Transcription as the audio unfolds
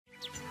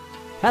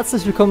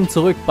Herzlich willkommen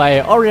zurück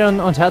bei Aurion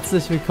und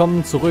herzlich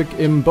willkommen zurück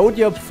im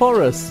Bodiop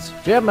Forest.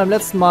 Wir haben beim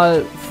letzten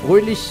Mal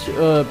fröhlich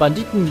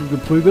Banditen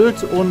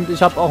geprügelt und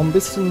ich habe auch ein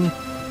bisschen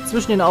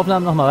zwischen den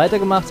Aufnahmen nochmal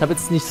weitergemacht. Ich habe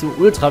jetzt nicht so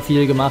ultra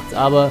viel gemacht,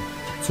 aber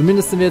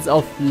zumindest sind wir jetzt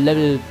auf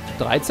Level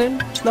 13,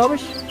 glaube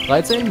ich.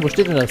 13? Wo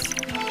steht denn das?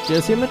 Steht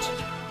das hier mit?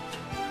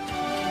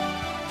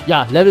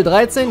 Ja, Level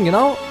 13,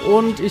 genau.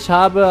 Und ich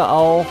habe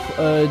auch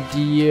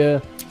die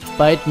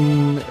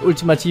beiden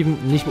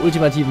ultimativen, nicht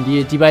ultimativen,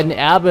 die beiden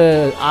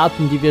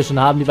Erbearten, die wir schon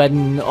haben, die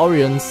beiden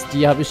Aurions,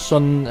 die habe ich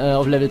schon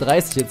auf Level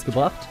 30 jetzt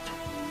gebracht.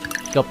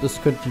 Ich glaube,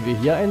 das könnten wir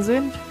hier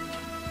einsehen.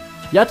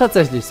 Ja,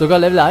 tatsächlich, sogar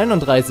Level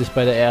 31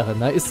 bei der Ehre.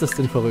 Na, ist das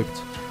denn verrückt?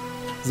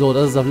 So,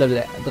 das ist auf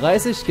Level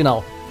 30,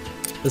 genau.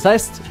 Das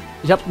heißt,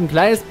 ich habe ein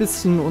kleines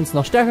bisschen uns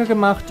noch stärker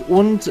gemacht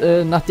und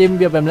nachdem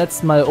wir beim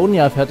letzten Mal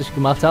Onya fertig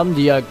gemacht haben,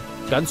 die ja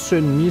ganz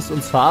schön mies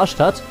uns verarscht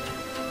hat,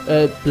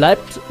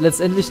 bleibt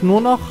letztendlich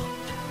nur noch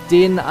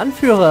den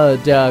Anführer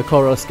der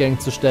Chorus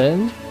Gang zu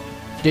stellen,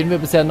 den wir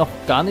bisher noch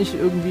gar nicht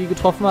irgendwie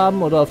getroffen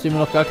haben oder auf den wir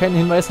noch gar keinen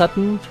Hinweis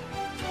hatten.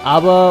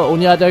 Aber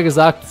Onya hat ja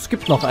gesagt, es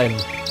gibt noch einen.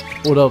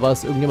 Oder war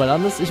es irgendjemand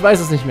anderes? Ich weiß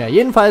es nicht mehr.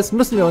 Jedenfalls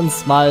müssen wir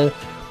uns mal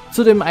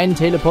zu dem einen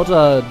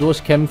Teleporter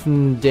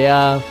durchkämpfen,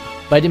 der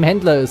bei dem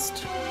Händler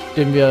ist,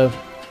 den wir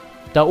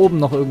da oben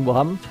noch irgendwo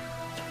haben.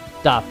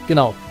 Da,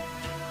 genau.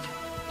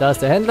 Da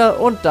ist der Händler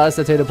und da ist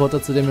der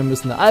Teleporter, zu dem wir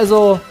müssen.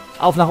 Also,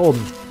 auf nach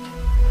oben.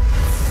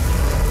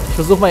 Ich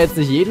versuche mal jetzt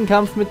nicht jeden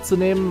Kampf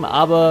mitzunehmen,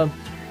 aber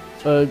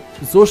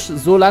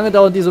so lange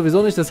dauern die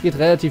sowieso nicht. Das geht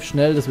relativ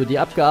schnell, dass wir die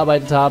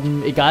abgearbeitet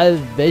haben. Egal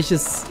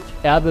welches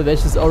Erbe,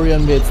 welches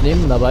Aurion wir jetzt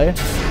nehmen dabei.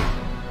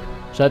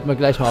 Schalten wir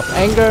gleich mal auf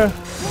Anger.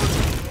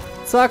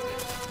 Zack.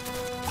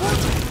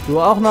 Du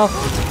auch noch.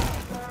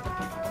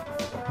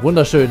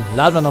 Wunderschön.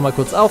 Laden wir nochmal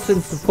kurz auf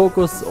den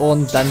Fokus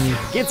und dann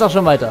geht's auch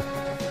schon weiter.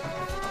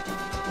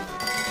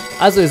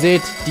 Also ihr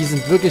seht, die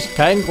sind wirklich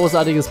kein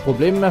großartiges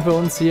Problem mehr für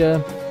uns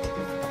hier.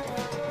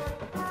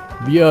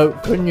 Wir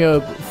können ja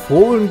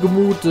frohen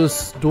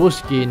Gemutes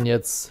durchgehen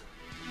jetzt.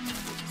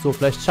 So,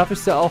 vielleicht schaffe ich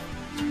es ja auch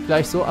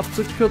gleich so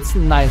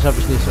abzukürzen. Nein,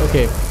 schaffe ich nicht.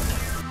 Okay.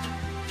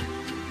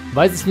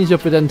 Weiß ich nicht,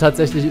 ob wir dann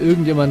tatsächlich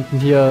irgendjemanden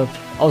hier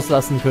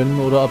auslassen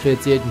können oder ob wir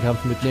jetzt jeden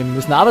Kampf mitnehmen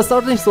müssen. Aber es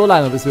dauert nicht so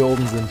lange, bis wir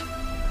oben sind.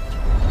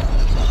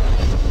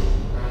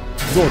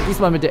 So,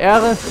 diesmal mit der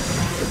Ehre.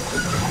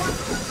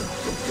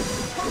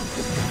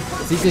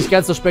 Sieht nicht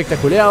ganz so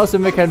spektakulär aus,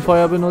 wenn wir kein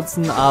Feuer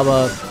benutzen,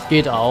 aber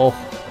geht auch.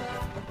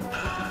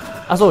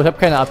 Achso, ich habe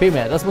keine AP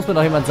mehr. Das muss mir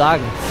doch jemand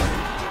sagen.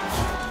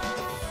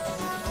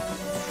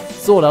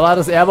 So, da war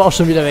das Erbe auch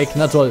schon wieder weg.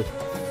 Na toll.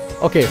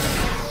 Okay.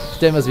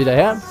 Stellen wir es wieder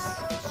her.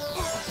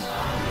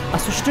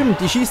 Achso, stimmt.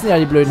 Die schießen ja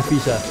die blöden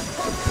Viecher.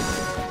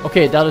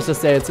 Okay, dadurch, dass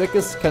der jetzt weg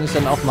ist, kann ich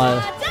dann auch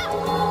mal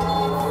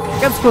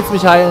ganz kurz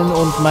mich heilen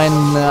und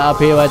meinen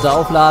AP weiter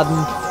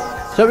aufladen.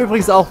 Ich habe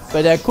übrigens auch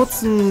bei der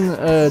kurzen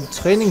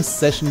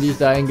Trainingssession, die ich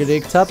da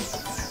eingelegt habe,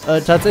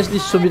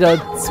 tatsächlich schon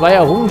wieder 2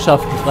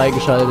 Errungenschaften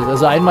freigeschaltet.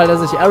 Also einmal,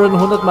 dass ich Aaron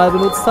 100 Mal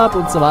benutzt habe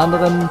und zum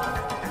anderen,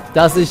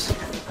 dass ich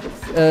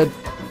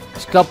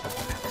glaube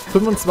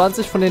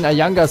 25 von den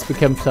Ayangas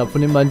bekämpft habe, von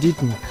den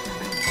Banditen.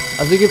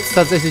 Also hier gibt es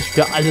tatsächlich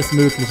für alles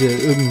Mögliche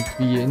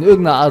irgendwie, in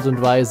irgendeiner Art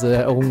und Weise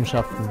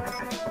Errungenschaften.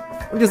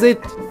 Und ihr seht,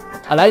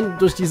 allein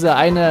durch diese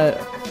eine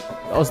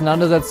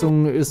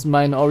Auseinandersetzung ist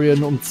mein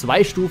Aurion um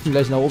 2 Stufen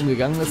gleich nach oben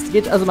gegangen. Es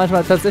geht also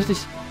manchmal tatsächlich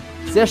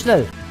sehr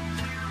schnell.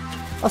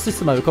 Ach,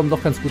 siehst du mal, wir kommen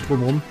doch ganz gut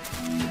drumherum.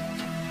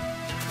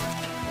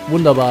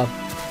 Wunderbar.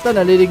 Dann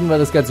erledigen wir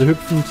das Ganze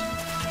hüpfend.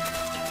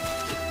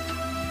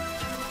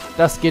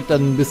 Das geht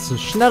dann ein bisschen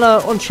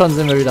schneller und schon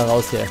sind wir wieder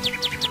raus hier.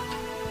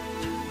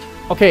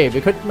 Okay,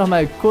 wir könnten noch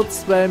mal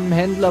kurz beim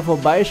Händler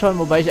vorbeischauen,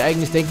 wobei ich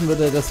eigentlich denken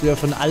würde, dass wir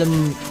von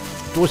allem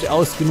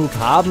durchaus genug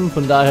haben.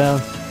 Von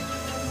daher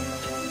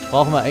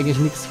brauchen wir eigentlich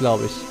nichts,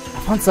 glaube ich.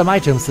 I found some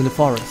items in the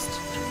forest.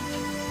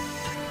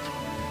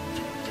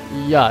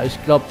 Ja, ich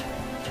glaube...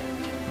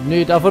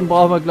 Nee, davon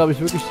brauchen wir, glaube ich,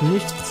 wirklich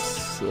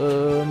nichts.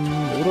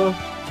 Oder?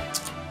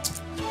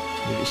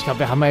 Nee, ich glaube,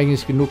 wir haben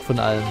eigentlich genug von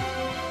allem.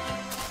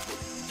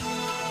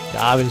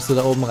 Ja, wenn ich so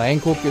da oben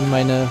reingucke in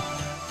meine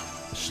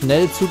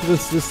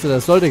Schnellzugriffsliste,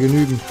 das sollte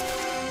genügen.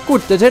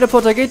 Gut, der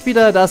Teleporter geht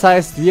wieder. Das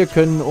heißt, wir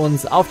können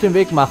uns auf den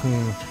Weg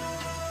machen.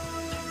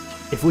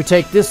 If we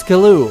take this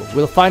canoe,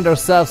 we'll find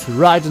ourselves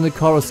right in the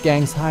Chorus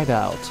Gang's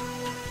hideout.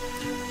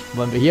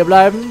 Wollen wir hier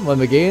bleiben? Wollen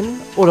wir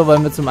gehen? Oder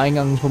wollen wir zum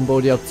Eingang vom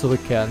Bodiop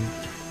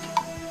zurückkehren?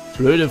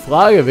 Blöde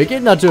Frage, wir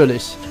gehen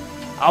natürlich.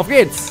 Auf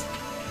geht's!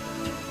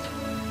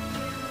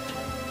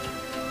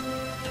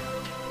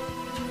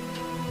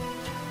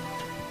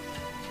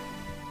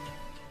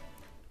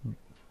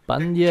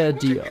 Bandia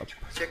Diop.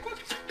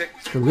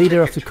 The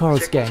leader of the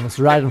Chorus Gang is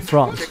right in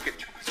front.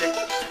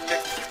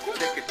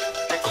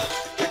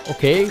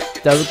 Okay,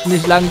 da wird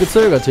nicht lang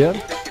gezögert hier.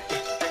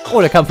 Oh,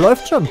 der Kampf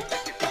läuft schon.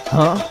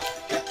 Huh?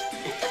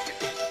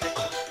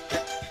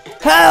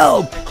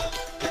 Help!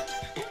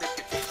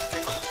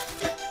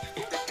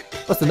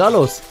 Was ist denn da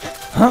los?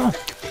 Huh?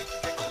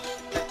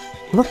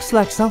 Looks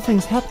like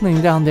something's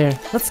happening down there.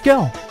 Let's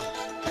go.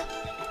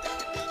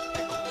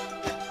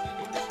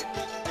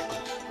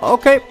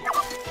 Okay,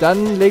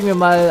 dann legen wir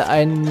mal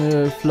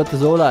eine flotte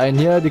Solo ein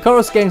hier. The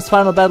Chorus Gang's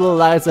final battle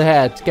lies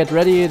ahead. Get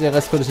ready, den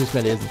Rest konnte ich nicht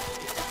mehr lesen.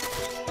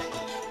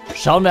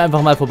 Schauen wir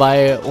einfach mal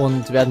vorbei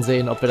und werden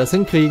sehen, ob wir das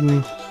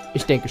hinkriegen.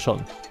 Ich denke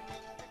schon.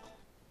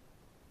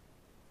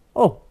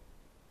 Oh,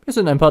 wir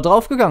sind ein paar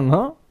draufgegangen,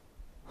 huh?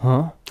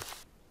 Huh?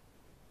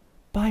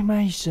 Bye,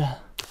 Maisha.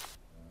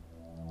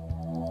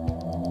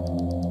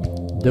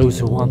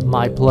 Those who want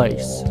my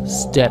place,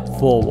 step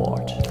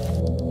forward.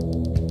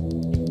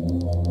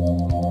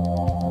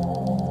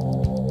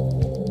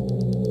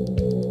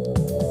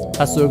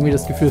 Hast du irgendwie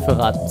das Gefühl,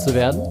 verraten zu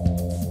werden?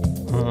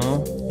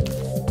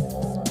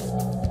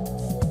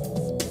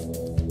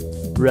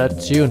 Red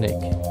Tunic,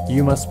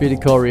 you must be the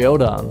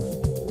Aurion.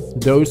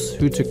 Those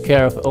who took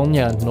care of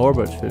Onya and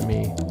Norbert for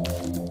me.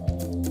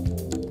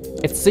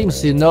 It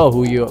seems you know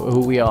who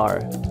we are,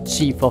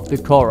 Chief of the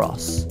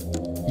Chorus.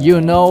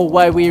 You know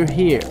why we're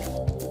here.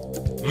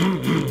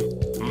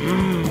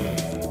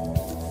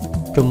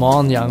 Come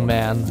on, young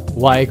man,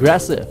 why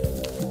aggressive?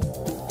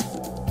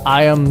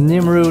 I am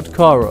Nimrud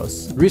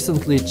Chorus,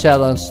 recently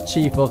challenged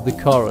Chief of the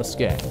Chorus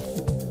Gang.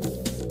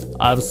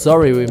 I'm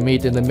sorry we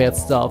meet in the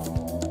midst of,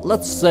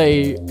 let's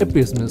say, a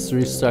business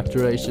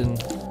restructuration.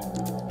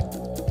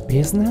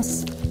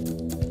 Business?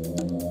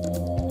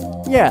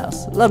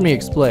 Yes, let me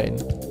explain.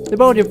 The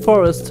Bodium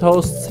Forest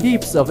hosts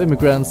heaps of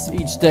immigrants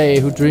each day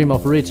who dream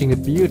of reaching the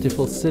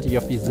beautiful city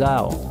of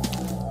Isao.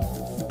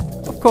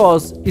 Of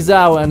course,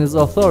 Isao and his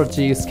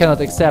authorities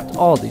cannot accept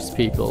all these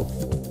people.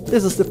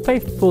 This is the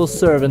faithful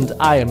servant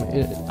I am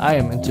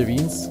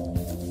intervenes.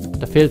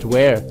 Da fehlt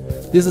where.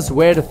 This is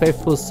where the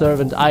faithful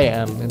servant I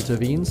am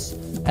intervenes,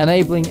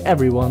 enabling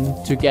everyone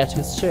to get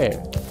his share.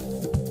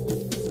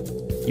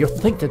 You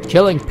think that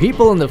killing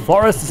people in the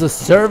forest is a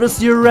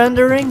service you're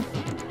rendering?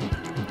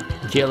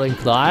 Killing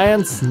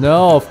clients?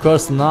 No, of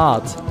course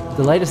not.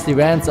 The latest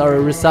events are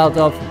a result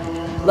of,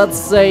 let's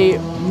say,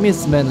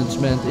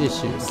 mismanagement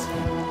issues.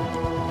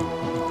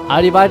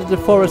 I divided the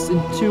forest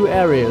in 2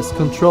 areas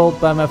controlled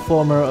by my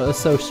former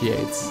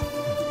associates.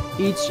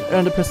 Each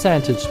earned a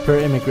percentage per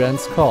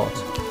immigrant's caught.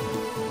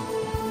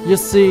 You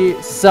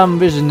see, some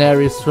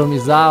visionaries from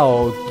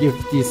Isao give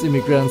these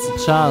immigrants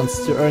a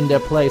chance to earn their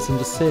place in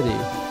the city.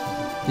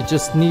 They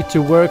just need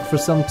to work for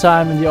some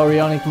time in the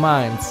Aurionic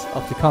mines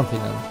of the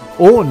continent.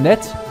 Oh,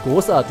 nett,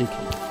 großartig.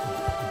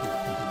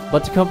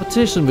 But the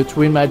competition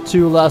between my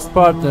 2 last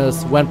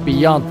partners went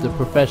beyond the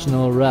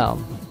professional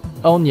realm.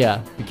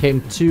 Onya became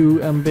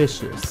too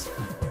ambitious.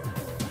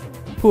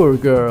 Poor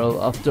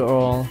girl, after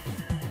all.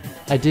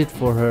 I did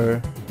for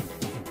her.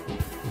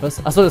 Was?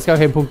 Achso, das ist gar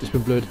kein Punkt, ich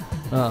bin blöd.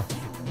 Ah.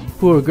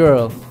 Poor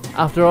girl.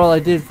 After all I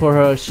did for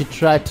her, she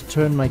tried to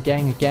turn my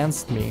gang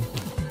against me.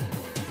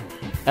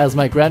 As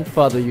my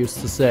grandfather used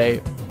to say,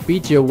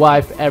 beat your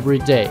wife every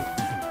day.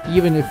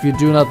 Even if you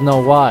do not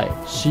know why,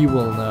 she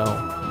will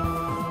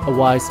know. A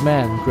wise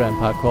man,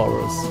 Grandpa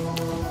Chorus.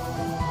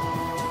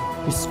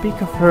 You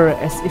speak of her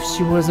as if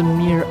she was a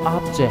mere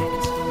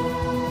object.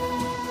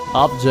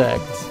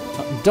 Object?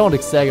 Don't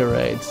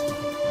exaggerate.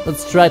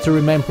 Let's try to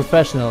remain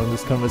professional in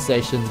this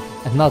conversation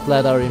and not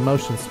let our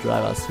emotions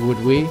drive us,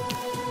 would we?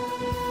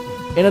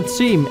 In a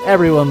team,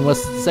 everyone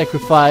must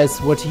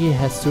sacrifice what he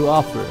has to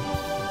offer.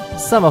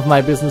 Some of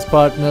my business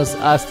partners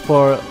asked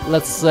for,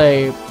 let's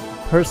say,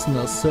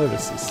 personal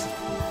services.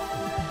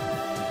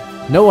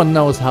 No one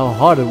knows how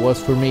hard it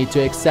was for me to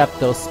accept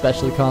those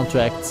special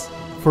contracts.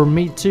 For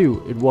me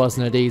too, it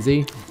wasn't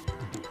easy.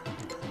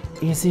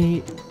 Is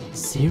he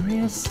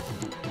serious?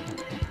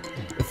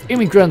 If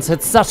immigrants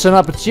had such an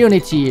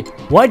opportunity,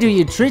 why do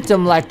you treat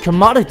them like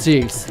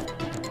commodities?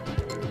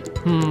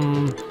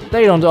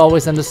 They don't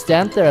always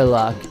understand their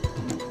luck.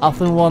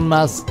 Often one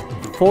must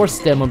force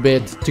them a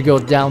bit to go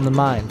down the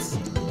mines.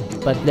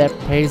 But that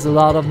pays a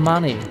lot of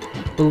money,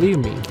 believe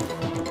me.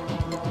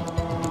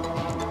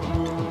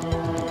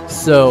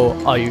 So,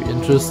 are you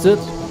interested?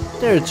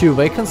 There are 2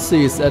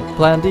 vacancies and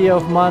plenty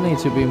of money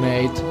to be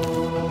made.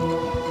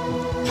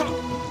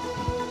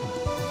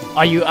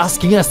 Are you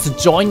asking us to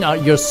join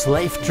your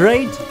slave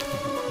trade?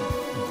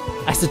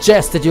 I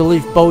suggest that you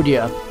leave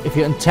Bodia if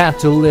you intend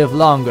to live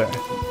longer.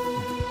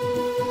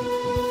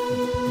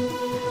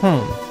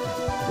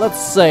 Let's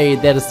say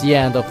that is the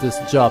end of this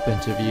job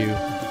interview.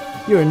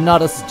 You're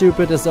not as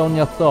stupid as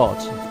Onya thought.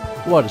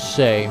 What a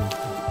shame.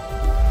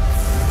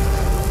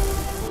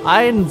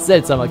 Ein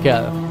seltsamer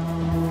Kerl.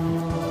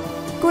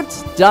 Gut,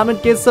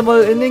 damit geht's dann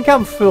wohl in den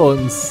Kampf für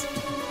uns.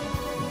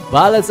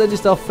 War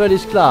letztendlich doch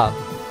völlig klar.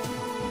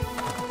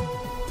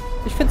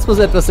 Ich find's bloß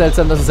etwas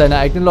seltsam, dass er seine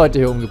eigenen Leute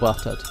hier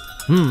umgebracht hat.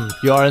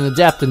 You are an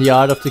adept in the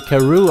art of the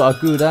Karu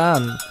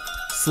Agudan.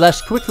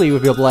 Slash quickly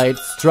with your blade,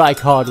 strike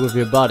hard with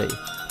your body.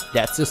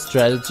 That's your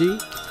strategy?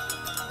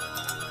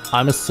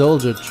 I'm a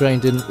soldier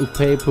trained in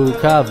Upepu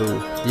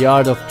Kavu, the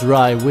art of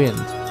dry wind.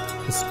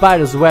 The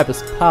spider's web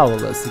is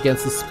powerless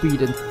against the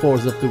speed and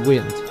force of the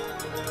wind.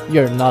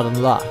 You're not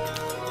in luck.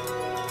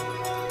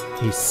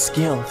 He's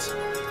skilled.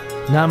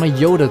 Nama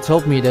Yoda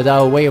told me that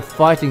our way of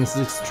fighting is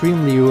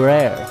extremely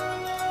rare.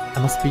 I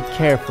must be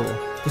careful.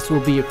 This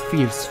will be a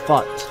fierce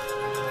fight.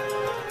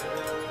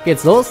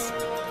 Geht's los?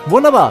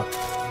 Wunderbar.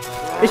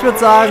 Ich würde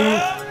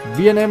sagen,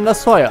 wir nehmen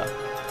das Feuer.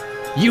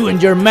 You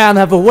and your man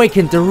have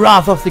awakened the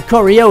wrath of the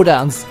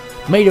Coriodans.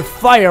 May the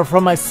fire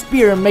from my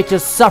spear make you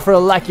suffer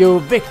like your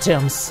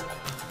victims.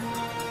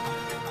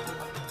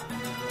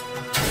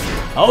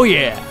 Oh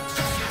yeah.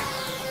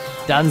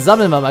 Dann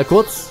sammeln wir mal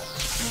kurz.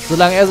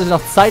 Solange er sich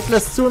noch Zeit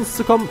lässt, zu uns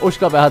zu kommen. Oh, ich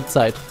glaube, er hat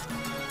Zeit.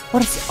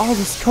 What is all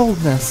this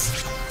coldness?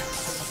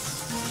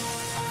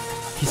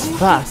 He's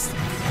fast.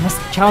 I must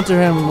counter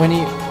him when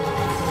he...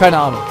 Keine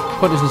Ahnung.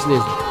 Konnte ich nicht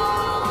lesen.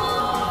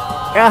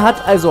 Er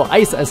hat also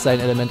Eis als sein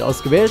Element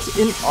ausgewählt.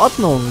 In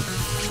Ordnung.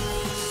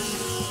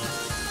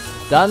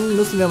 Dann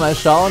müssen wir mal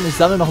schauen. Ich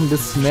sammle noch ein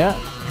bisschen mehr.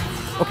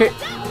 Okay.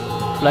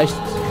 Vielleicht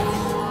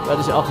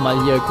werde ich auch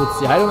mal hier kurz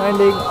die Heilung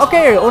einlegen.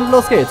 Okay, und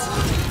los geht's.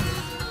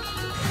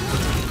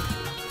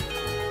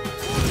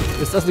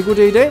 Ist das eine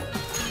gute Idee?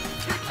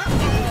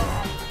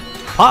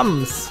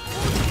 Pams!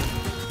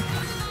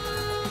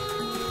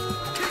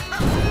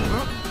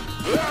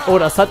 Oh,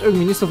 das hat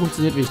irgendwie nicht so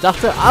funktioniert, wie ich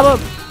dachte. Aber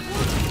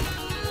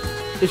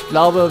ich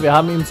glaube, wir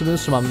haben ihm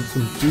zumindest schon mal ein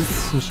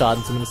bisschen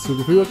Schaden zumindest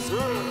zugefügt.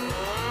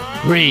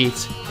 Read.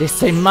 They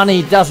say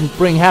money doesn't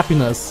bring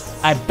happiness.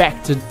 I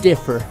beg to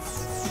differ.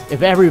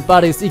 If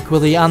everybody's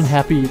equally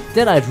unhappy,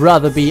 then I'd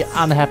rather be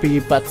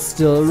unhappy but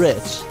still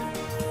rich.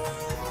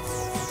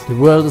 The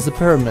world is a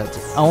pyramid.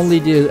 Only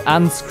the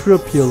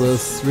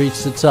unscrupulous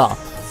reach the top.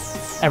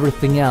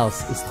 Everything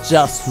else is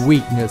just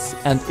weakness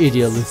and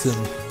idealism.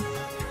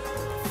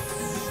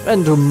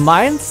 Wenn du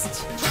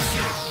meinst,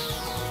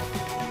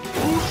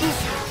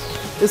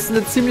 ist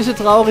eine ziemliche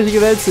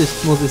traurige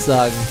Weltsicht, muss ich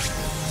sagen.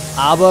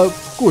 Aber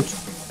gut.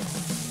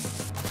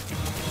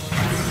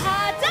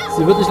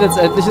 Sie wird dich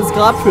letztendlich ins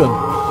Grab führen.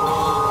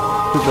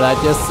 Tut mir leid,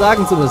 dir es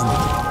sagen zu müssen.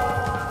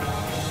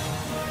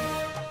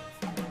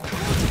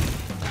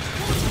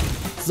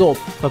 So,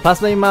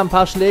 verpassen wir ihm mal ein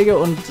paar Schläge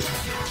und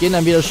gehen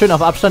dann wieder schön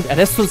auf Abstand. Er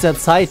lässt uns ja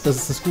Zeit, das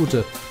ist das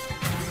Gute.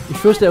 Ich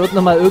fürchte, er wird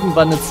nochmal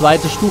irgendwann eine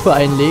zweite Stufe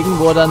einlegen,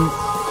 wo er dann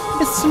ein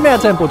bisschen mehr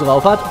Tempo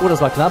drauf hat. Oh,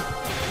 das war knapp.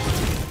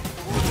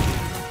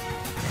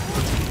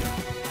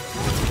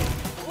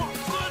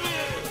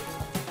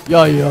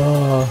 Ja,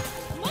 ja.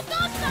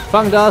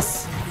 Fang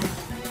das.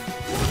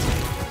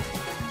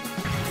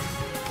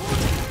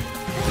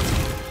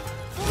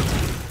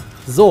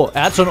 So,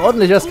 er hat schon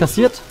ordentlich was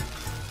kassiert.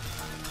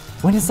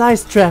 When his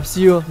eyes traps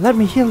you, let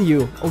me heal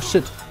you. Oh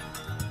shit.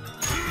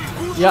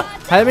 Ja,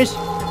 heil mich.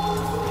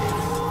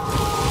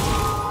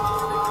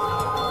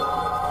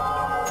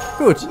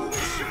 Gut.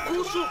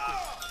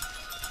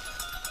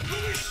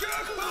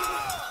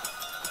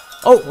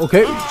 Oh,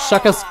 okay.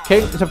 Shakas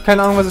came. Ich habe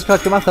keine Ahnung, was ich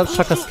gerade gemacht habe.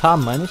 Shakas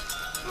kam, meine ich.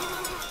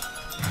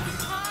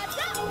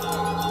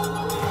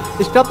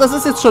 Ich glaube, das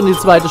ist jetzt schon die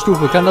zweite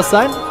Stufe. Kann das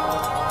sein?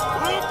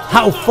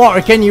 How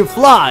far can you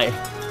fly?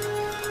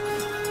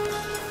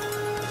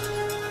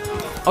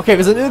 Okay,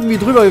 wir sind irgendwie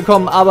drüber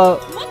gekommen, aber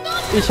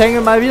ich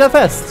hänge mal wieder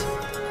fest.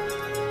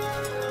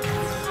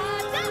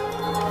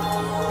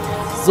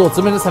 So,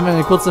 zumindest haben wir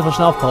eine kurze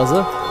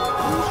Verschnaufpause.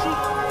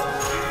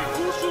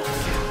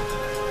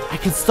 I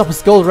can stop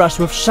his gold rush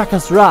with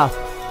Shaka's wrath.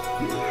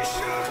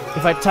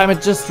 If I time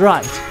it just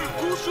right.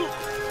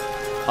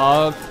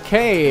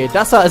 Okay,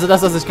 das war also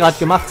das, was ich gerade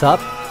gemacht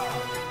habe.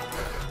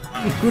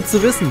 Gut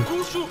zu wissen.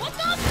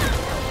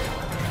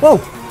 Wow.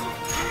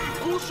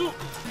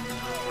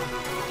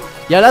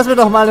 Ja, lass mir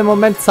doch mal einen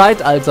Moment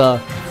Zeit,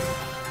 Alter.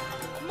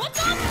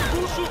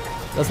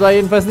 Das war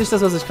jedenfalls nicht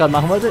das, was ich gerade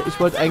machen wollte. Ich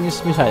wollte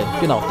eigentlich mich heilen.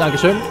 Genau,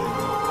 dankeschön.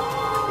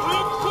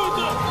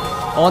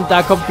 Und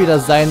da kommt wieder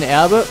sein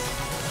Erbe.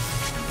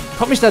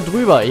 Komm ich da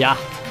drüber? Ja.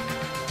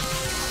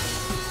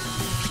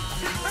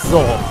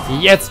 So,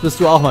 jetzt bist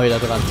du auch mal wieder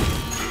dran.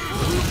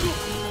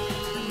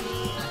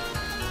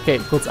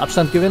 Okay, kurz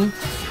Abstand gewinnen.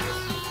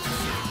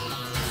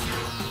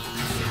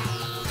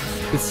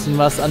 Bisschen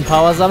was an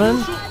Power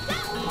sammeln.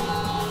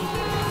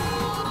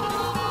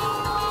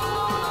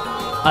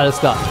 Alles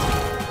klar.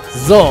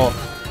 So,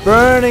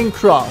 Burning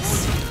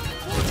Cross.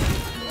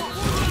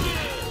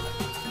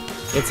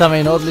 Jetzt haben wir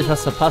ihn ordentlich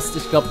was verpasst.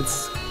 Ich glaube,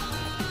 jetzt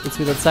ist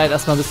wieder Zeit,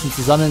 erstmal ein bisschen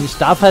zu sammeln. Ich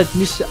darf halt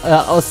nicht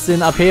aus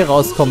den AP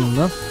rauskommen,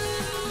 ne?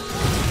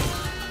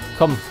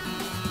 Komm.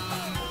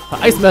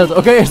 Eismelt,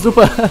 okay,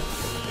 super.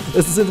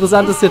 Es ist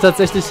interessant, dass hier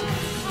tatsächlich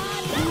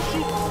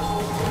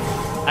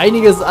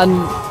einiges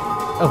an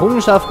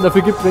Errungenschaften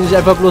dafür gibt, wenn ich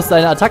einfach bloß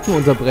seine Attacken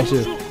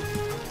unterbreche.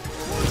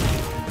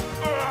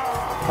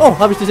 Oh,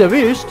 habe ich dich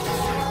erwischt?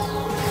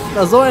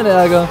 Na, so ein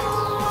Ärger.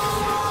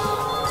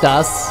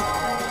 Das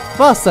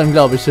war's dann,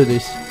 glaube ich, für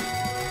dich.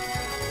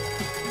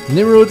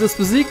 Nimrod ist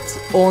besiegt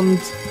und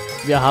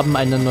wir haben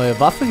eine neue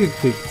Waffe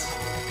gekriegt.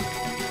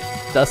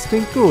 Das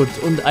klingt gut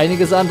und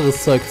einiges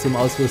anderes Zeug zum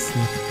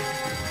Ausrüsten.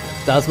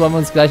 Das wollen wir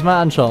uns gleich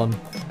mal anschauen.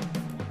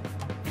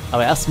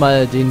 Aber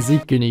erstmal den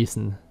Sieg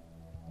genießen.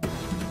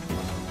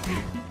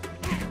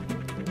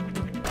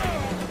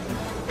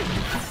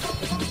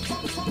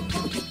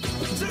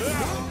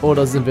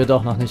 Oder sind wir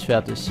doch noch nicht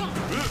fertig?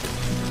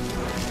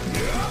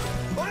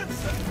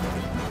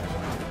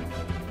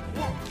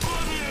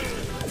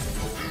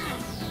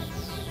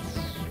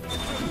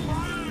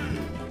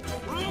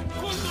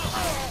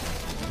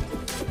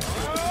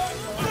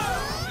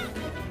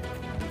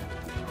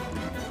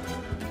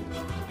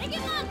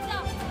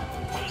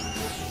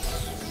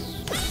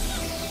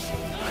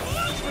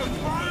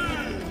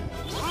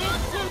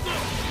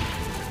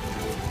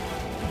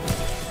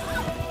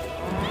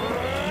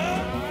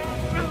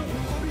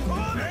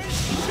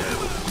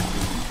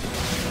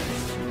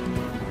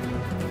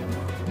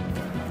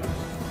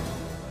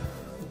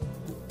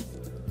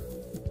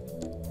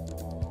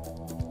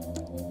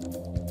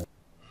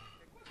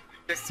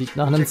 Sieht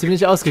nach einem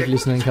ziemlich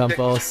ausgeglichenen Kampf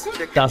aus.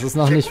 Das ist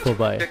noch nicht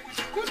vorbei.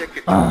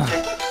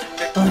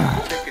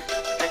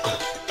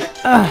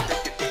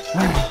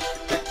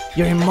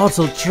 Your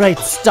immortal trait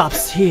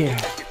stops here.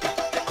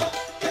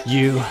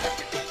 You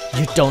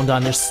don't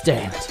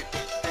understand.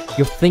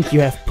 You think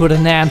you have put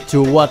an end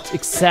to what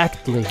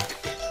exactly?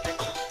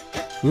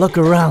 Look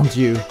around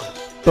you.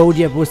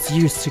 Bodiab was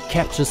used to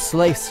capture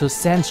slaves for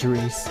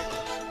centuries.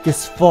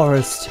 This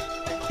forest,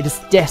 it is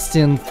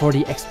destined for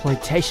the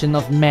exploitation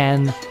of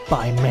man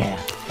by man.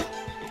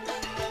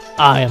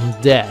 I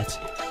am dead,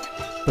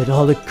 but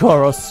all the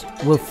Koros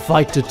will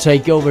fight to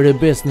take over the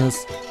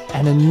business,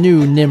 and a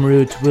new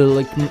Nimrod will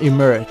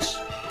emerge.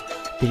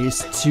 There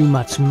is too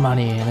much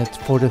money in it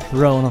for the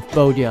throne of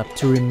Bodiab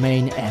to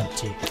remain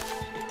empty.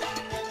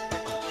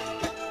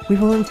 We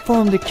will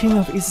inform the king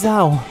of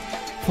Izao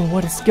for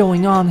what is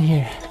going on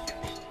here.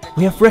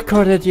 We have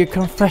recorded your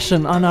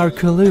confession on our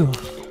Kulu.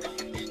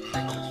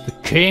 The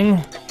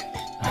king?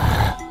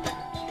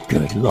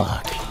 Good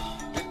luck.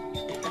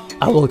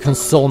 I will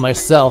console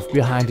myself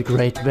behind the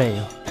great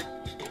veil,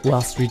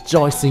 whilst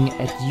rejoicing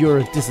at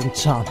your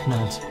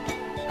disenchantment.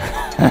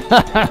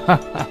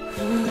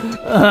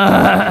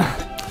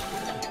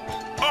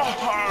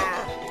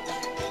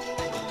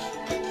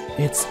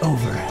 It's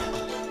over.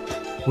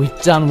 We're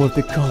done with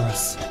the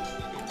chorus.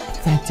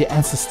 Thank the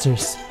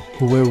ancestors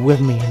who were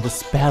with me in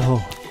this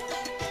battle.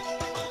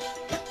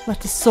 Let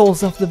the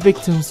souls of the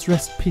victims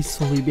rest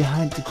peacefully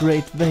behind the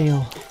great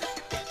veil.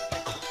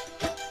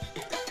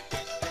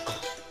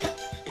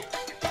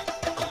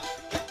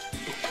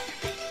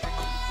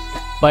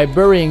 By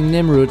burying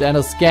Nimrod and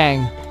his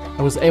gang,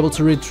 I was able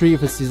to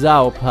retrieve his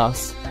Izao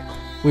pass.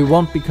 We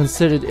won't be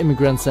considered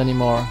immigrants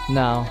anymore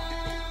now.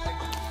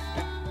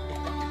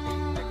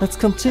 Let's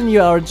continue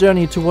our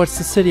journey towards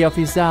the city of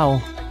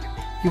Izao.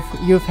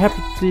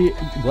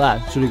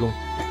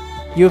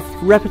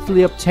 You've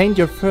rapidly obtained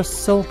your first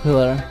soul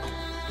pillar.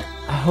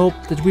 I hope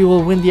that we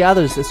will win the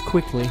others as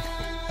quickly.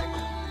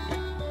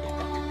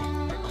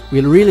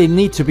 We really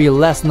need to be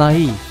less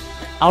naive.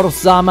 Out of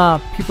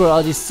Zama, people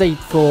are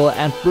deceitful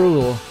and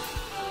brutal.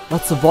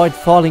 Let's avoid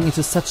falling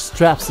into such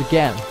traps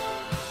again.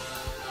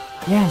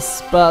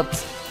 Yes, but...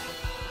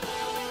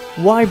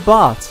 why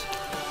but?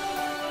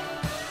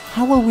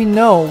 How will we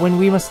know when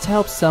we must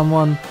help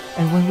someone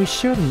and when we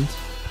shouldn't?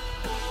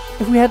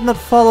 If we had not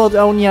followed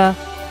Onya,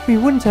 we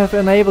wouldn't have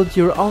enabled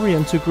your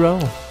Aurion to grow.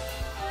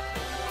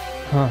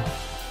 Huh,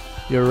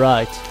 you're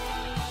right.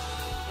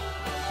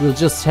 We'll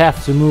just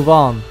have to move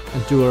on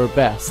and do our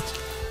best.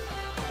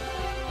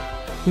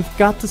 We've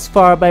got this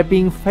far by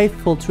being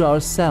faithful to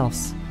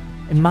ourselves.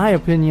 In my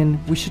opinion,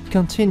 we should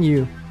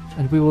continue,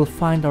 and we will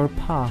find our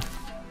path.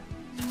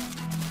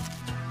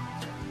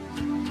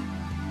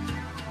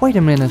 Wait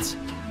a minute.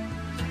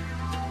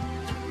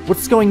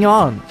 What's going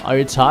on? Are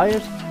you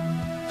tired?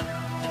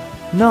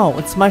 No,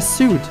 it's my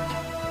suit.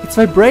 It's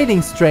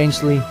vibrating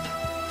strangely.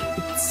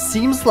 It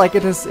seems like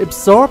it has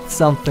absorbed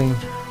something.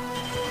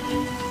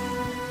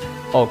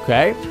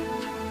 Okay.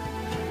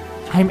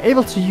 I'm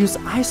able to use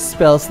ice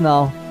spells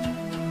now.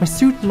 My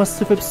suit must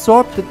have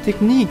absorbed the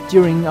technique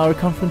during our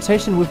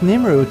confrontation with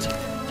Nimrod.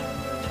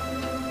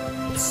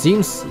 It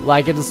seems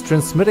like it is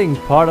transmitting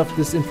part of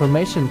this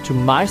information to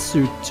my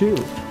suit too.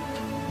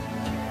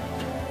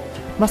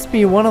 It must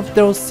be one of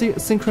those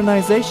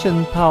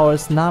synchronization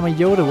powers Nama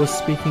Yoda was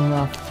speaking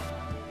of.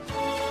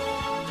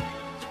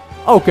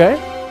 Okay,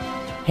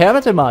 her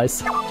mit dem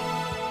Eis.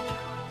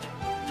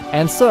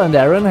 Enzo and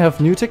Aaron have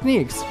new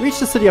techniques. Reach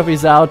the city of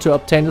Izao to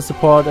obtain the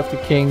support of the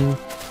king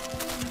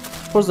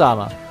for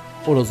Zama.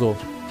 Oder so.